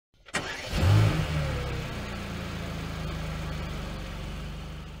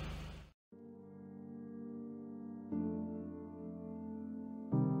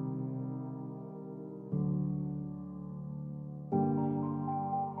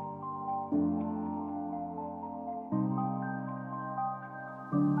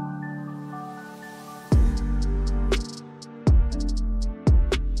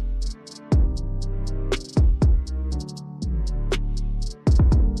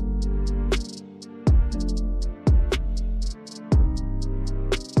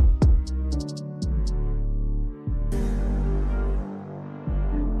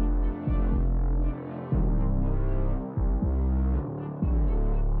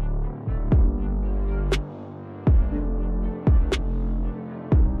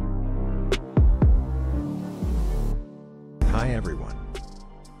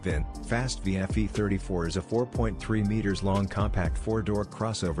VinFast VF e34 is a 4.3 meters long compact four-door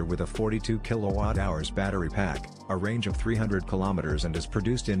crossover with a 42 kWh battery pack, a range of 300 kilometers, and is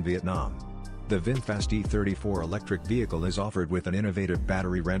produced in Vietnam. The VinFast e34 electric vehicle is offered with an innovative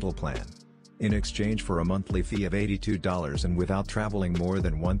battery rental plan. In exchange for a monthly fee of $82 and without traveling more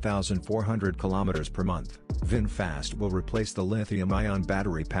than 1,400 kilometers per month, VinFast will replace the lithium-ion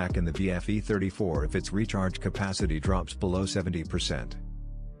battery pack in the VF e34 if its recharge capacity drops below 70%.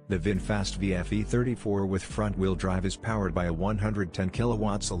 The VinFast VF e34 with front-wheel drive is powered by a 110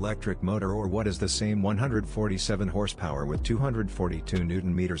 kW electric motor, or what is the same 147 horsepower with 242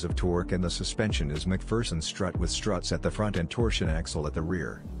 Nm of torque, and the suspension is MacPherson strut with struts at the front and torsion axle at the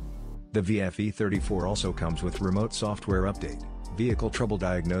rear. The VF e34 also comes with remote software update, vehicle trouble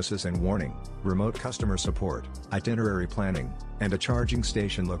diagnosis and warning, remote customer support, itinerary planning, and a charging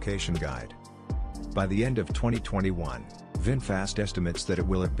station location guide. By the end of 2021, VinFast estimates that it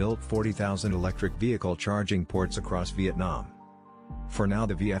will have built 40,000 electric vehicle charging ports across Vietnam. For now,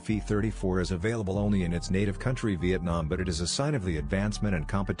 the VF e34 is available only in its native country Vietnam, but it is a sign of the advancement and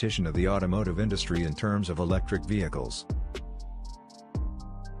competition of the automotive industry in terms of electric vehicles.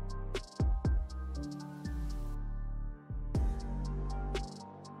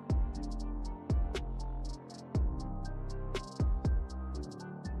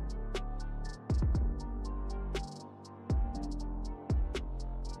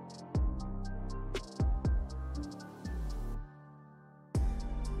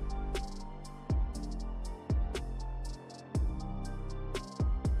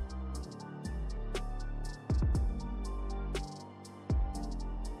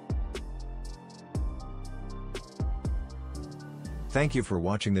 Thank you for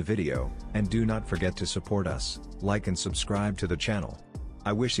watching the video, and do not forget to support us, like and subscribe to the channel.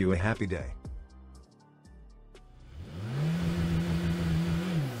 I wish you a happy day.